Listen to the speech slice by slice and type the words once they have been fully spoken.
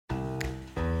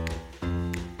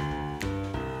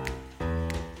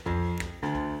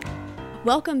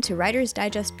Welcome to Writer's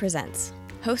Digest Presents.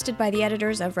 Hosted by the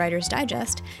editors of Writer's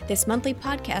Digest, this monthly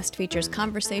podcast features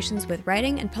conversations with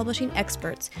writing and publishing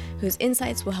experts whose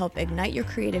insights will help ignite your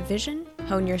creative vision,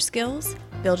 hone your skills,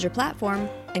 build your platform,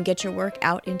 and get your work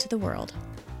out into the world.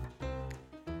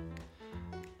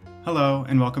 Hello,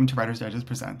 and welcome to Writer's Digest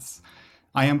Presents.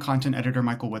 I am content editor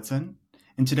Michael Woodson,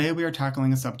 and today we are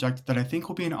tackling a subject that I think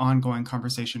will be an ongoing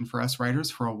conversation for us writers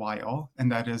for a while,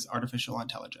 and that is artificial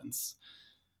intelligence.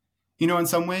 You know, in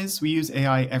some ways, we use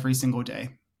AI every single day.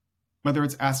 Whether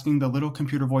it's asking the little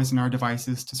computer voice in our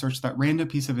devices to search that random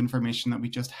piece of information that we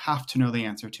just have to know the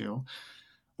answer to,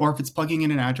 or if it's plugging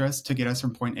in an address to get us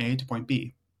from point A to point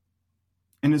B.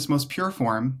 In its most pure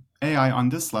form, AI on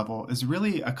this level is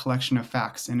really a collection of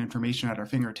facts and information at our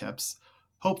fingertips,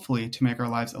 hopefully to make our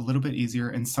lives a little bit easier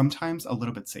and sometimes a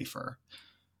little bit safer.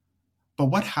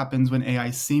 But what happens when AI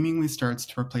seemingly starts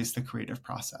to replace the creative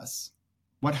process?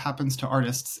 What happens to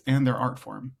artists and their art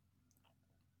form?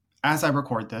 As I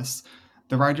record this,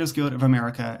 the Writers Guild of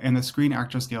America and the Screen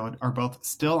Actors Guild are both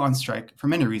still on strike for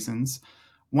many reasons,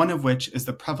 one of which is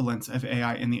the prevalence of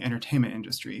AI in the entertainment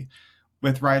industry,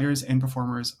 with writers and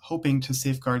performers hoping to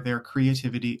safeguard their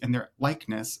creativity and their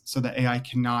likeness so that AI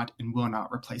cannot and will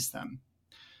not replace them.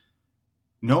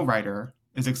 No writer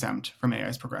is exempt from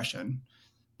AI's progression,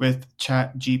 with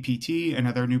ChatGPT and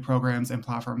other new programs and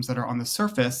platforms that are on the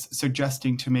surface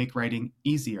suggesting to make writing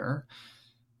easier,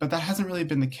 but that hasn't really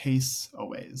been the case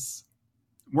always.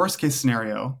 Worst case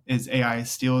scenario is AI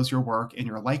steals your work and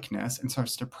your likeness and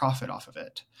starts to profit off of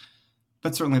it.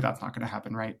 But certainly that's not going to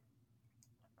happen, right?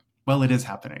 Well, it is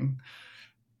happening.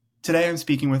 Today I'm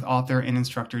speaking with author and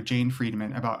instructor Jane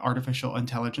Friedman about artificial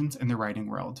intelligence in the writing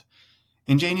world.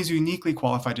 And Jane is uniquely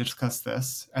qualified to discuss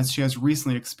this, as she has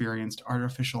recently experienced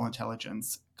artificial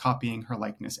intelligence copying her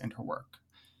likeness and her work.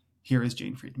 Here is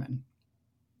Jane Friedman.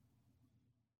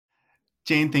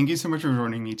 Jane, thank you so much for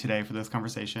joining me today for this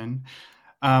conversation.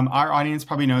 Our audience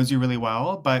probably knows you really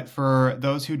well, but for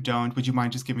those who don't, would you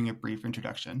mind just giving a brief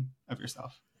introduction of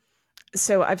yourself?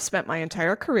 So I've spent my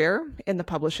entire career in the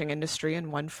publishing industry in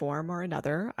one form or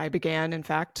another. I began, in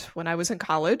fact, when I was in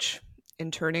college,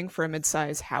 interning for a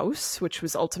mid-size house, which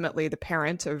was ultimately the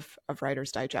parent of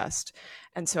Writer's Digest.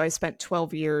 And so I spent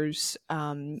 12 years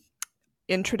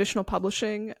in traditional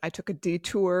publishing. I took a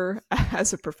detour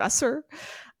as a professor.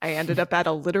 I ended up at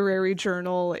a literary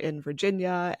journal in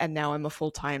Virginia, and now I'm a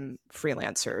full-time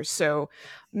freelancer. So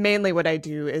mainly what I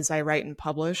do is I write and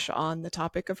publish on the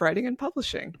topic of writing and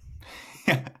publishing.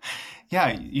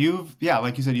 Yeah,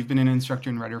 like you said, you've been an instructor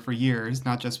and writer for years,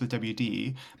 not just with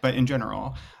WD, but in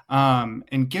general.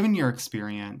 And given your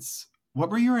experience, what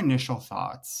were your initial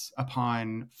thoughts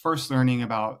upon first learning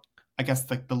about, I guess,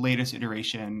 the latest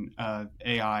iteration of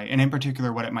AI, and in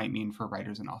particular, what it might mean for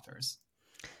writers and authors?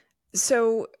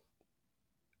 So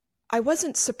I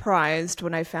wasn't surprised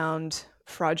when I found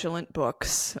fraudulent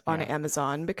books on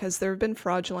Amazon, because there have been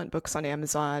fraudulent books on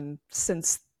Amazon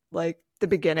since the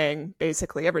beginning,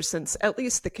 basically, ever since at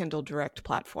least the Kindle Direct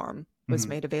platform was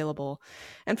made available.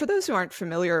 And for those who aren't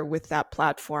familiar with that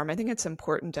platform, I think it's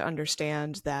important to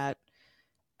understand that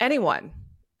anyone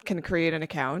can create an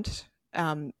account.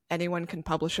 Anyone can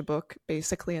publish a book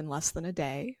basically in less than a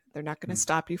day. They're not going to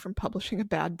stop you from publishing a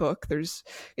bad book. There's,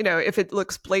 if it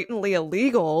looks blatantly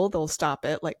illegal, they'll stop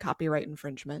it, like copyright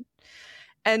infringement.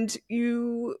 And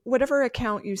whatever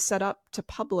account you set up to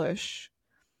publish,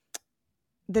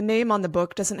 the name on the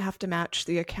book doesn't have to match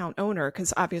the account owner,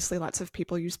 because obviously lots of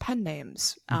people use pen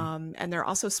names. And there are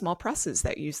also small presses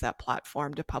that use that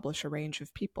platform to publish a range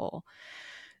of people.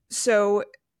 So,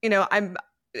 I'm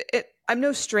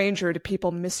no stranger to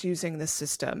people misusing this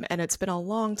system, and it's been a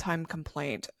long time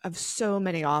complaint of so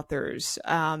many authors.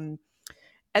 And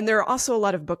there are also a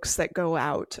lot of books that go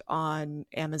out on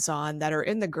Amazon that are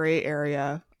in the gray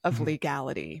area of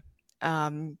legality,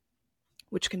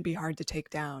 which can be hard to take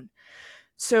down.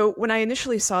 So when I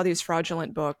initially saw these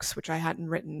fraudulent books, which I hadn't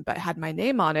written but had my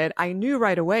name on it, I knew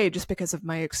right away, just because of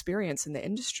my experience in the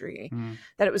industry,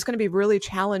 that it was going to be really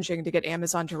challenging to get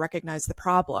Amazon to recognize the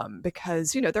problem,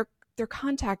 because, they're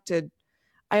contacted,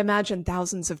 I imagine,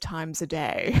 thousands of times a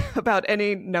day about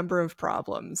any number of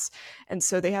problems. And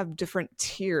so they have different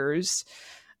tiers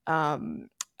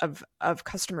of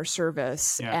customer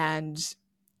service. Yeah. And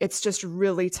it's just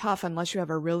really tough unless you have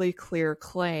a really clear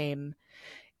claim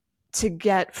to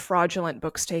get fraudulent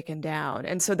books taken down.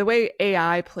 And so the way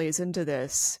AI plays into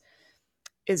this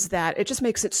is that it just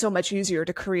makes it so much easier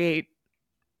to create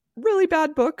really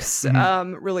bad books,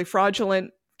 really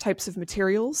fraudulent types of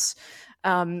materials.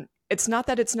 It's not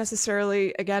that it's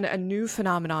necessarily, again, a new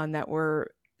phenomenon that we're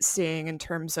seeing in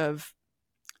terms of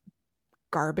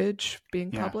garbage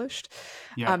being published.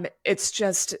 Yeah. It's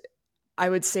just, I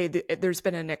would say that there's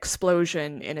been an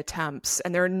explosion in attempts,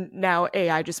 and now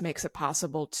AI just makes it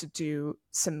possible to do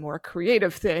some more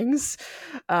creative things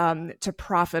to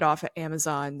profit off of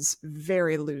Amazon's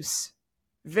very loose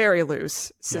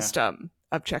system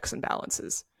of checks and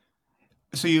balances.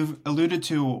 So you've alluded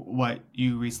to what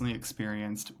you recently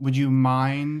experienced. Would you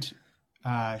mind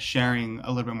sharing a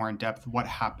little bit more in depth what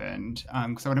happened?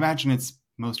 Because I would imagine it's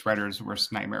most writers'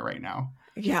 worst nightmare right now.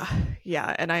 Yeah.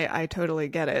 And I totally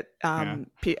get it. And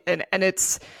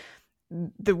it's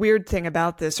the weird thing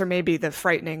about this, or maybe the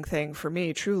frightening thing for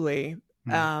me, truly,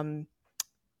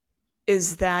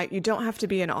 is that you don't have to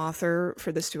be an author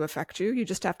for this to affect you. You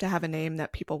just have to have a name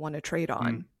that people want to trade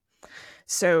on.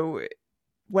 So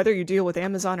whether you deal with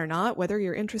Amazon or not, whether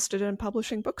you're interested in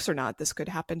publishing books or not, this could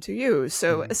happen to you.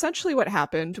 So essentially what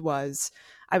happened was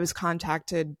I was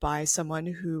contacted by someone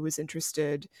who was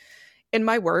interested in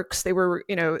my works. They were,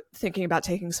 thinking about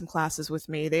taking some classes with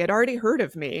me. They had already heard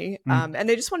of me, and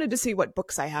they just wanted to see what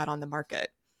books I had on the market.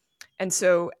 And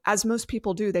so, as most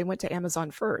people do, they went to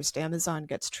Amazon first. Amazon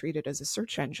gets treated as a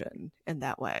search engine in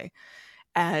that way.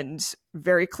 And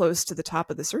very close to the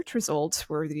top of the search results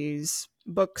were these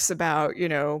books about,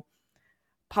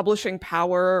 publishing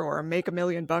power or make $1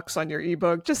 million on your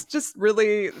ebook. Just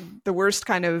really the worst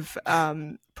kind of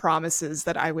promises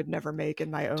that I would never make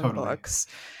in my own books.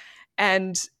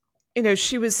 And,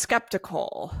 she was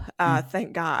skeptical,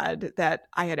 thank God, that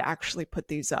I had actually put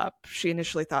these up. She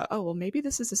initially thought, oh, well, maybe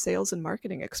this is a sales and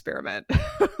marketing experiment.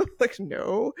 Like,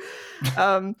 no.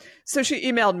 So she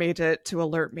emailed me to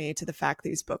alert me to the fact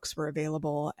these books were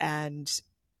available. And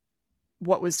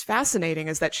what was fascinating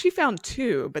is that she found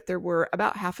 2, but there were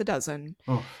about half a dozen.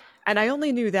 Oh. And I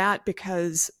only knew that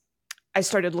because I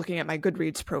started looking at my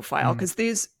Goodreads profile, because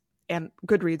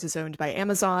Goodreads is owned by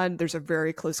Amazon. There's a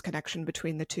very close connection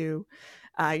between the two.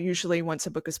 Usually once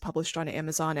a book is published on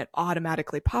Amazon, it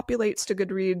automatically populates to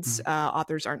Goodreads.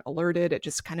 Authors aren't alerted. It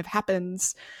just kind of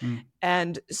happens.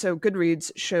 And so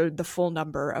Goodreads showed the full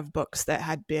number of books that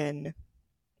had been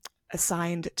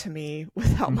assigned to me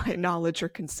without my knowledge or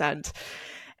consent.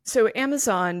 So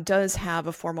Amazon does have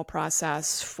a formal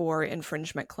process for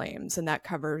infringement claims, and that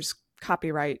covers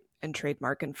copyright and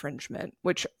trademark infringement,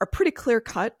 which are pretty clear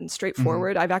cut and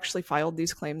straightforward. I've actually filed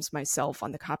these claims myself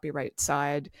on the copyright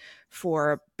side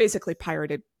for basically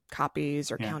pirated copies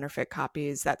or counterfeit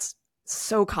copies. That's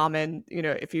so common.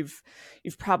 If you've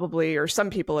probably, or some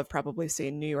people have probably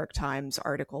seen New York Times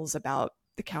articles about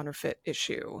the counterfeit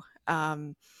issue.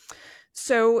 But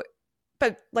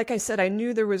like I said, I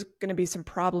knew there was going to be some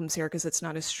problems here because it's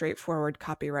not a straightforward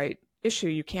copyright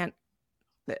issue.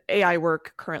 The AI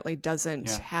work currently doesn't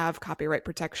have copyright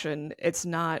protection. It's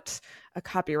not a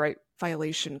copyright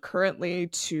violation currently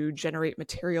to generate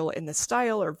material in the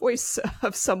style or voice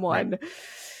of someone. Right.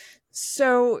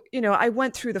 So, I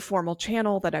went through the formal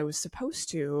channel that I was supposed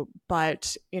to,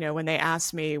 but, when they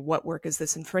asked me what work is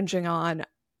this infringing on,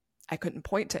 I couldn't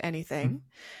point to anything.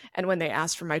 And when they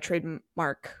asked for my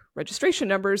trademark registration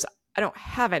numbers, I don't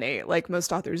have any. Like,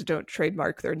 most authors don't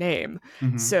trademark their name.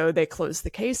 So they closed the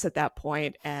case at that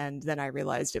point. And then I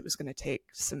realized it was going to take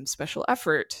some special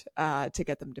effort to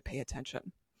get them to pay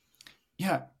attention.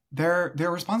 Yeah. Their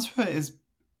response to it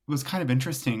was kind of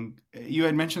interesting. You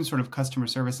had mentioned sort of customer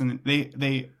service, and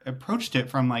they approached it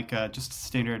from like just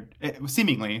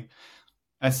seemingly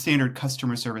a standard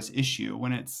customer service issue,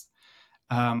 when it's,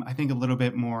 I think, a little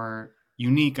bit more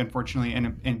unique, unfortunately,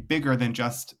 and bigger than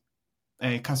just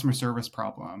a customer service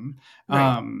problem.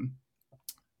 Right.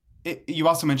 You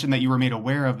also mentioned that you were made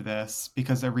aware of this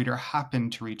because a reader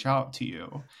happened to reach out to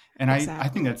you. And exactly. I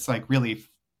think that's like really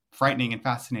frightening and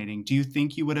fascinating. Do you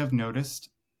think you would have noticed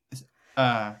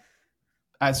as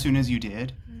soon as you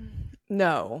did?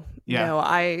 No.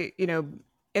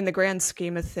 In the grand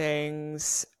scheme of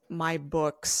things, my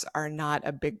books are not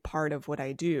a big part of what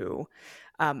I do.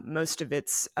 Most of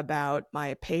it's about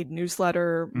my paid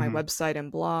newsletter, my website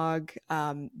and blog.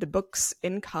 The book's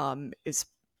income is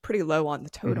pretty low on the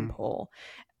totem pole.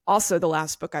 Also, the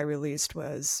last book I released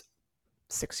was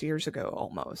 6 years ago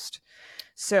almost.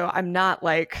 So I'm not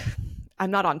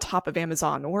on top of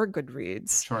Amazon or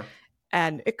Goodreads. Sure.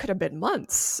 And it could have been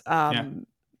months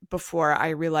before I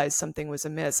realized something was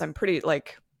amiss. I'm pretty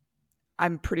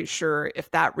sure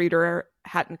if that reader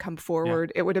hadn't come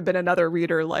forward, it would have been another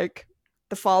reader like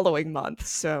the following month.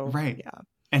 So right. Yeah.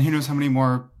 And who knows how many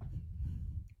more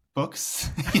books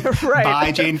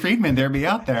by Jane Friedman there'd be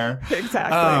out there.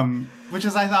 Exactly. Which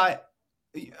is, I thought,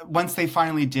 once they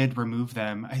finally did remove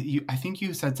them, I think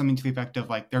you said something to the effect of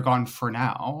like, they're gone for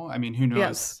now. I mean, who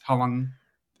knows how long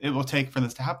it will take for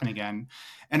this to happen again.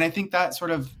 And I think that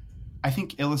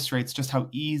illustrates just how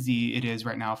easy it is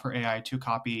right now for AI to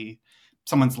copy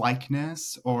someone's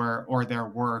likeness or their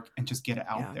work and just get it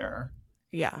out there.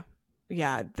 Yeah.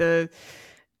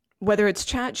 Whether it's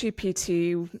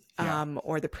ChatGPT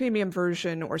or the premium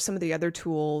version or some of the other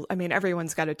tools, I mean,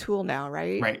 everyone's got a tool now,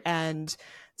 right? Right. And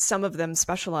some of them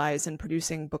specialize in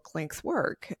producing book-length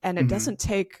work, and it doesn't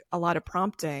take a lot of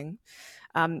prompting.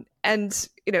 And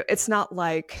it's not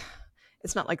like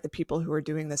the people who are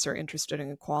doing this are interested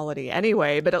in quality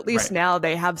anyway, but at least now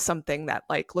they have something that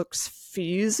like looks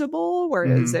feasible,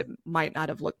 whereas it might not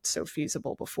have looked so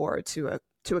feasible before to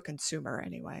a consumer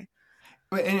anyway.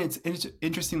 And it's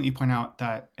interesting that you point out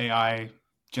that AI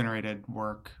generated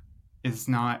work is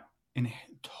not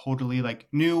totally like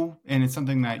new, and it's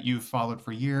something that you've followed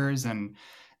for years, and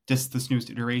just this newest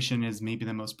iteration is maybe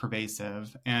the most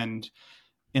pervasive. And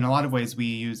in a lot of ways, we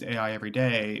use AI every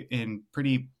day in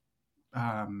pretty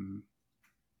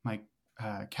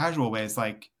casual ways,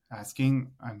 like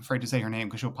asking, I'm afraid to say her name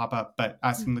because she'll pop up, but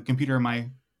asking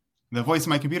the voice of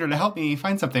my computer to help me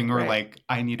find something, or like,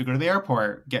 I need to go to the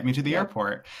airport, get me to the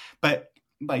airport. But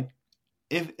like,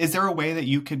 is there a way that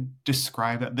you could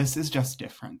describe that this is just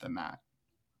different than that?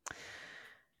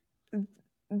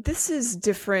 This is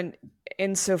different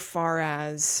insofar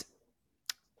as,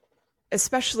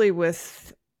 especially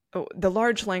with the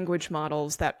large language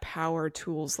models that power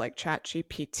tools like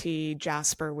ChatGPT,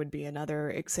 Jasper would be another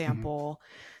example.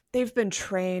 They've been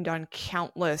trained on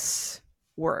countless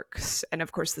works. And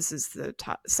of course, this is the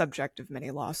subject of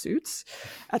many lawsuits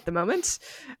at the moment.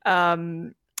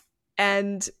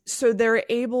 And so they're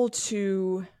able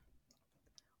to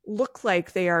look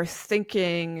like they are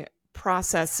thinking,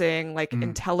 processing, like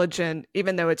intelligent,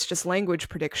 even though it's just language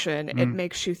prediction, it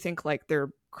makes you think like there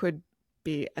could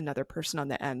be another person on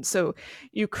the end. So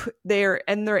they're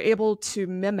able to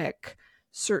mimic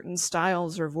certain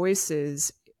styles or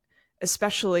voices,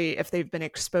 especially if they've been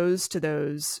exposed to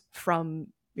those from,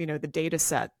 the data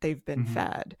set they've been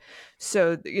fed.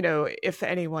 So, if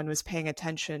anyone was paying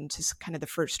attention to kind of the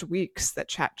first weeks that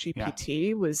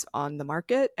ChatGPT was on the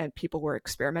market and people were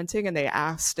experimenting, and they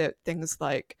asked it things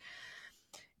like,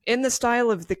 in the style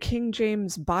of the King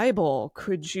James Bible,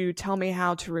 could you tell me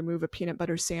how to remove a peanut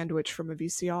butter sandwich from a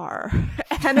VCR?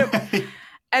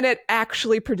 And it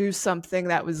actually produced something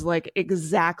that was like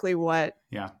exactly what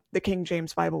the King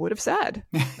James Bible would have said.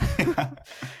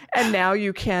 And now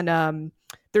you can,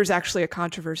 there's actually a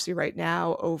controversy right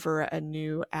now over a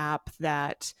new app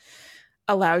that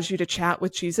allows you to chat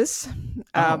with Jesus.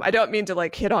 I don't mean to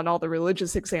like hit on all the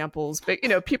religious examples, but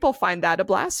people find that a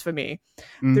blasphemy.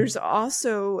 There's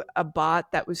also a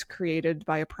bot that was created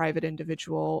by a private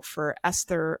individual for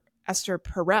Esther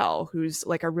Perel, who's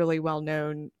like a really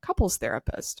well-known couples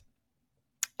therapist.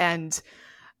 And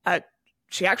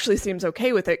she actually seems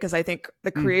okay with it, because I think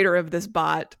the creator of this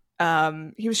bot,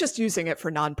 he was just using it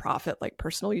for nonprofit, like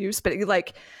personal use. But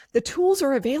the tools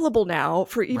are available now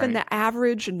for even the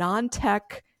average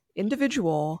non-tech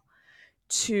individual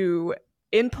to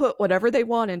input whatever they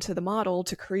want into the model,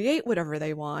 to create whatever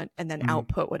they want, and then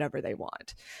output whatever they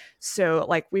want. So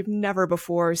like, we've never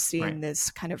before seen this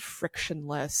kind of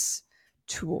frictionless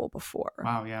tool before.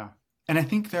 Wow. Yeah. And I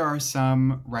think there are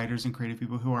some writers and creative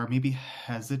people who are maybe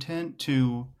hesitant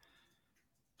to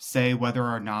say whether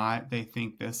or not they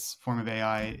think this form of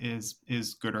AI is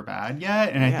good or bad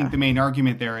yet. And I think the main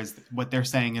argument there is what they're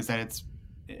saying is that it's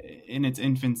in its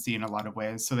infancy in a lot of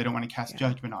ways, so they don't want to cast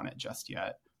judgment on it just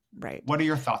yet. Right. What are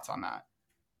your thoughts on that?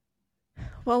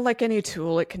 Well, like any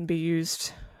tool, it can be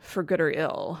used for good or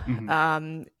ill.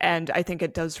 And I think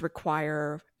it does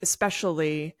require,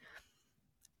 especially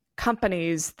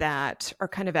companies that are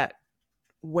kind of at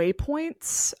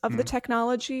waypoints of the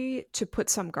technology, to put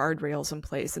some guardrails in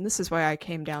place. And this is why I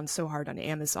came down so hard on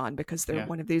Amazon, because they're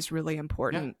one of these really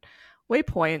important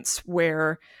waypoints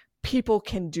where people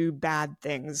can do bad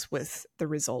things with the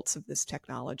results of this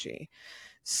technology.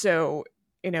 So,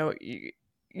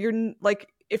 you're like,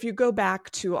 if you go back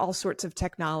to all sorts of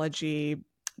technology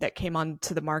that came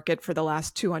onto the market for the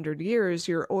last 200 years,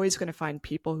 you're always going to find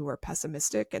people who are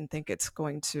pessimistic and think it's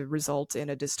going to result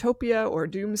in a dystopia or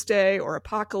doomsday or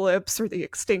apocalypse or the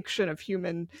extinction of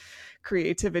human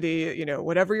creativity.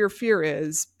 Whatever your fear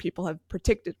is, people have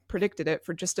predicted it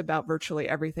for just about virtually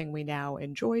everything we now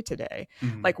enjoy today,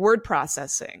 like word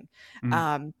processing.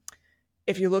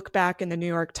 If you look back in the New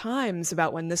York Times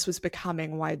about when this was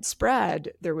becoming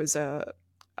widespread, there was a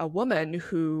woman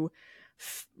who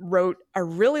wrote a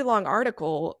really long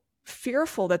article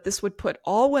fearful that this would put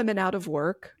all women out of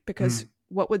work, because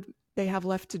what would they have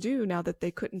left to do now that they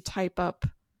couldn't type up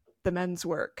the men's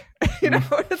work?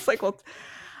 It's like, well,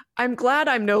 I'm glad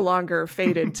I'm no longer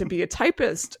fated to be a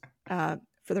typist for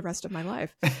the rest of my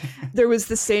life. There was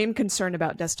the same concern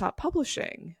about desktop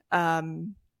publishing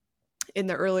in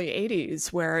the early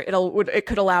 80s, where it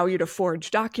could allow you to forge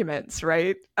documents,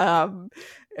 right? And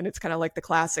it's kind of like the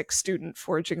classic student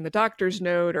forging the doctor's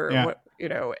note, or what,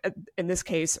 in this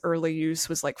case, early use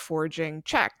was like forging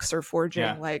checks or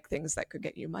forging like things that could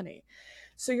get you money.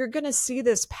 So you're going to see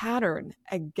this pattern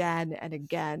again and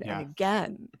again and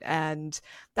again. And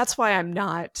that's why I'm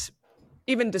not,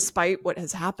 even despite what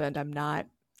has happened, I'm not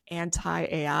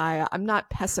anti-AI. I'm not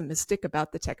pessimistic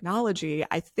about the technology.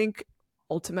 I think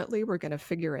ultimately we're going to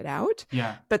figure it out.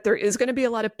 Yeah. But there is going to be a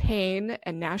lot of pain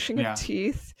and gnashing of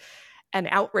teeth and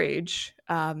outrage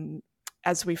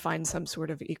as we find some sort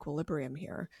of equilibrium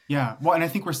here. Yeah. Well, and I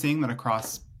think we're seeing that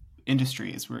across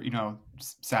industries where,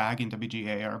 SAG and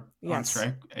WGA are on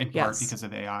strike in part because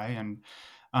of AI. And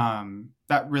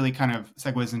that really kind of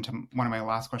segues into one of my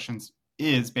last questions,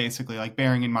 is basically like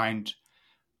bearing in mind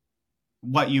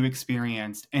what you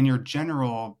experienced and your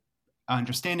general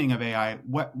understanding of AI.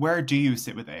 Where do you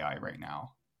sit with AI right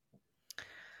now?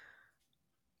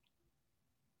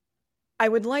 I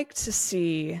would like to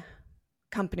see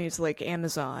companies like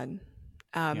Amazon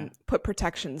put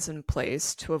protections in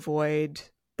place to avoid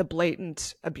the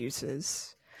blatant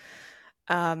abuses.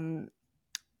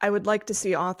 I would like to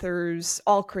see authors,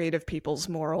 all creative people's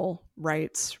moral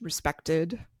rights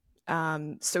respected.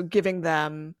 So giving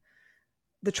them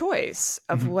the choice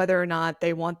of whether or not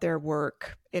they want their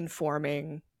work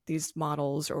informing these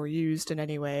models or used in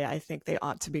any way. I think they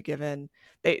ought to be given,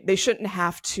 they shouldn't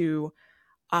have to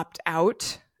opt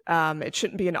out. It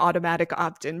shouldn't be an automatic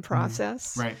opt-in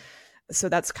process. Right. So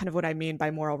that's kind of what I mean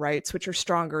by moral rights, which are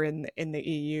stronger in the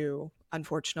EU,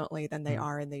 unfortunately, than they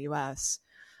are in the US.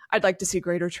 I'd like to see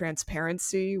greater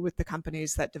transparency with the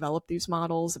companies that develop these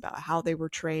models about how they were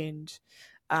trained.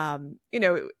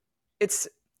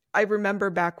 I remember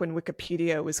back when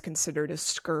Wikipedia was considered a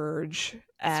scourge.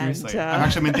 And, seriously, I've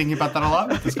actually been thinking about that a lot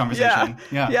with this conversation.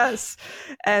 Yes.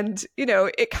 And,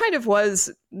 it kind of was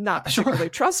not particularly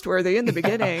trustworthy in the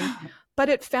beginning, but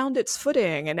it found its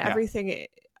footing, and everything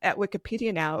at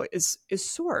Wikipedia now is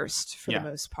sourced for the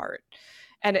most part.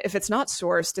 And if it's not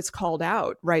sourced, it's called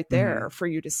out right there for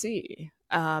you to see.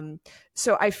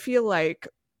 So I feel like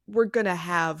we're going to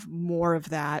have more of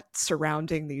that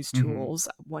surrounding these tools,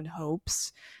 one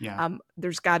hopes.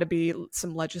 There's got to be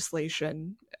some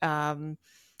legislation. And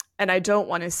I don't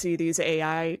want to see these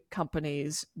AI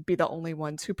companies be the only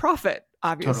ones who profit,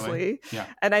 obviously. Totally.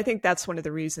 And I think that's one of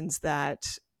the reasons that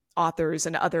authors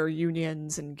and other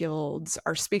unions and guilds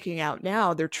are speaking out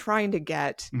now. They're trying to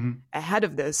get ahead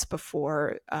of this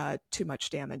before too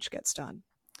much damage gets done.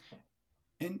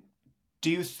 And do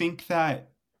you think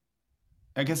that,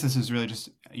 I guess this is really just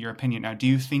your opinion now, do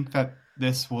you think that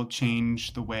this will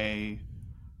change the way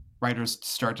writers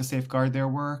start to safeguard their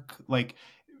work? Like,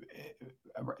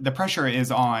 the pressure is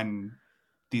on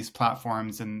these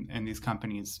platforms and these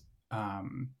companies.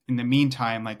 In the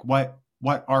meantime, like what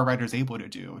are writers able to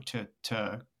do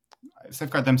to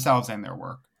safeguard themselves and their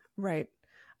work? Right.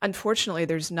 Unfortunately,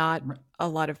 there's not a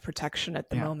lot of protection at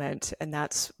the moment, and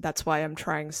that's why I'm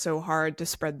trying so hard to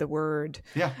spread the word.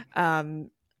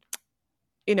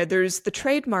 There's the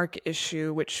trademark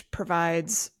issue, which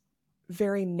provides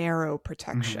very narrow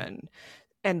protection.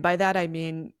 And by that, I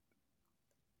mean,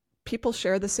 people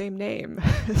share the same name.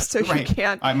 So you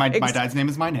can't... My dad's name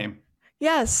is my name.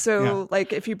 Yes. So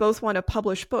like if you both want to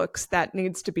publish books, that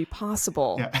needs to be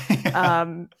possible.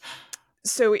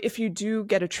 So if you do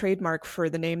get a trademark for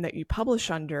the name that you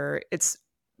publish under,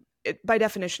 by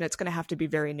definition, it's going to have to be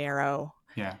very narrow.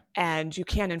 And you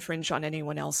can't infringe on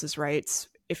anyone else's rights.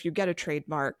 If you get a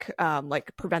trademark,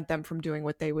 like prevent them from doing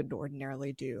what they would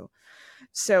ordinarily do.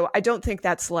 So I don't think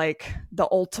that's like the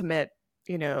ultimate,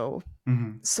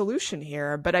 solution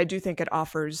here, but I do think it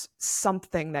offers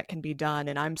something that can be done.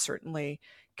 And I'm certainly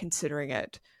considering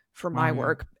it for my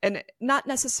work, and not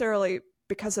necessarily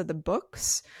because of the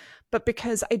books, but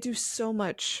because I do so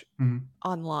much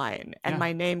online, and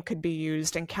my name could be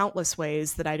used in countless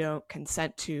ways that I don't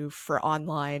consent to for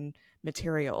online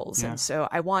materials. And so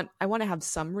I want to have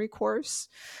some recourse,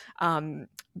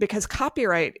 because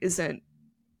copyright isn't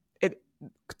it.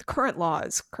 Current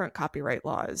copyright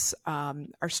laws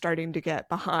are starting to get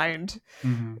behind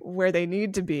where they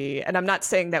need to be. And I'm not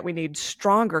saying that we need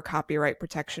stronger copyright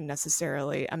protection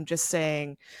necessarily. I'm just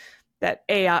saying that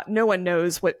no one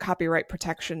knows what copyright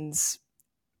protections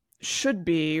should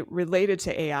be related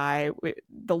to AI.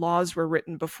 The laws were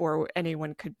written before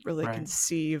anyone could really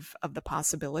conceive of the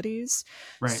possibilities.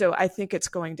 So I think it's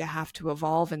going to have to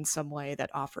evolve in some way that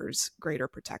offers greater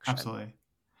protection. Absolutely.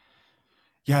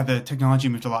 Yeah, the technology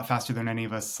moved a lot faster than any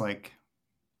of us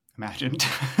imagined.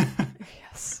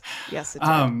 Yes, it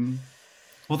did.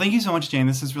 Well, thank you so much, Jane.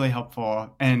 This is really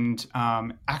helpful, and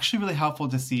actually really helpful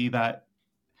to see that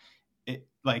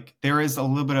there is a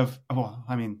little bit of,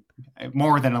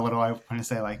 more than a little, I want to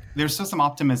say, there's still some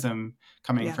optimism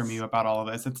coming from you about all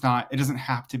of this. It doesn't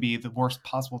have to be the worst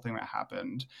possible thing that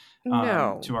happened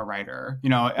to a writer.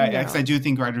 Because I do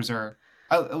think writers are,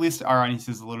 at least our audience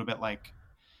is a little bit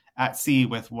at sea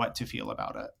with what to feel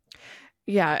about it.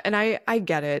 Yeah, and I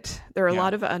get it. There are a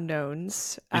lot of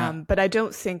unknowns, but I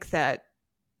don't think that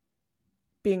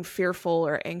being fearful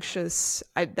or anxious,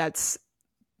 I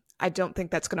don't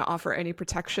think that's going to offer any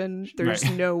protection. There's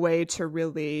no way to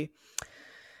really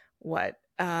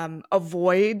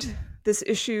avoid this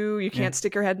issue. You can't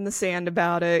stick your head in the sand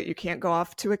about it. You can't go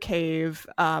off to a cave.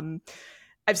 I've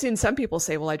seen some people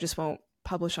say, well, I just won't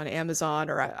publish on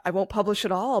Amazon, or I won't publish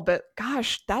at all. But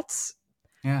gosh, that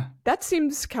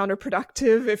seems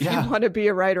counterproductive if you want to be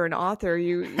a writer and author.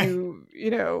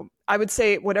 I would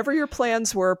say whatever your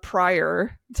plans were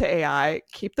prior to AI,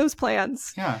 keep those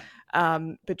plans.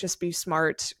 But just be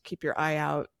smart, keep your eye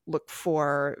out, look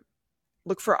for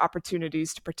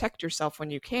opportunities to protect yourself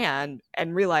when you can,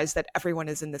 and realize that everyone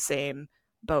is in the same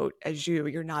boat as you.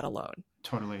 You're not alone.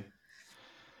 Totally.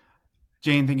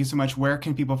 Jane, thank you so much. Where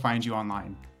can people find you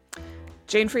online?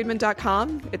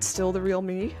 JaneFriedman.com. It's still the real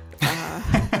me.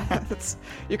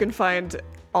 You can find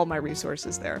all my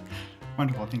resources there.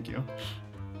 Wonderful. Thank you.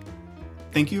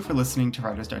 Thank you for listening to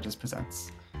Writer's Digest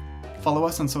Presents. Follow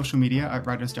us on social media at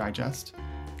Writer's Digest,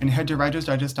 and head to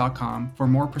writersdigest.com for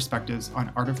more perspectives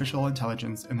on artificial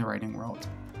intelligence in the writing world.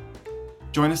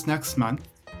 Join us next month,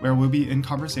 where we'll be in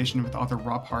conversation with author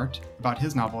Rob Hart about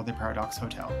his novel, The Paradox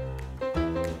Hotel.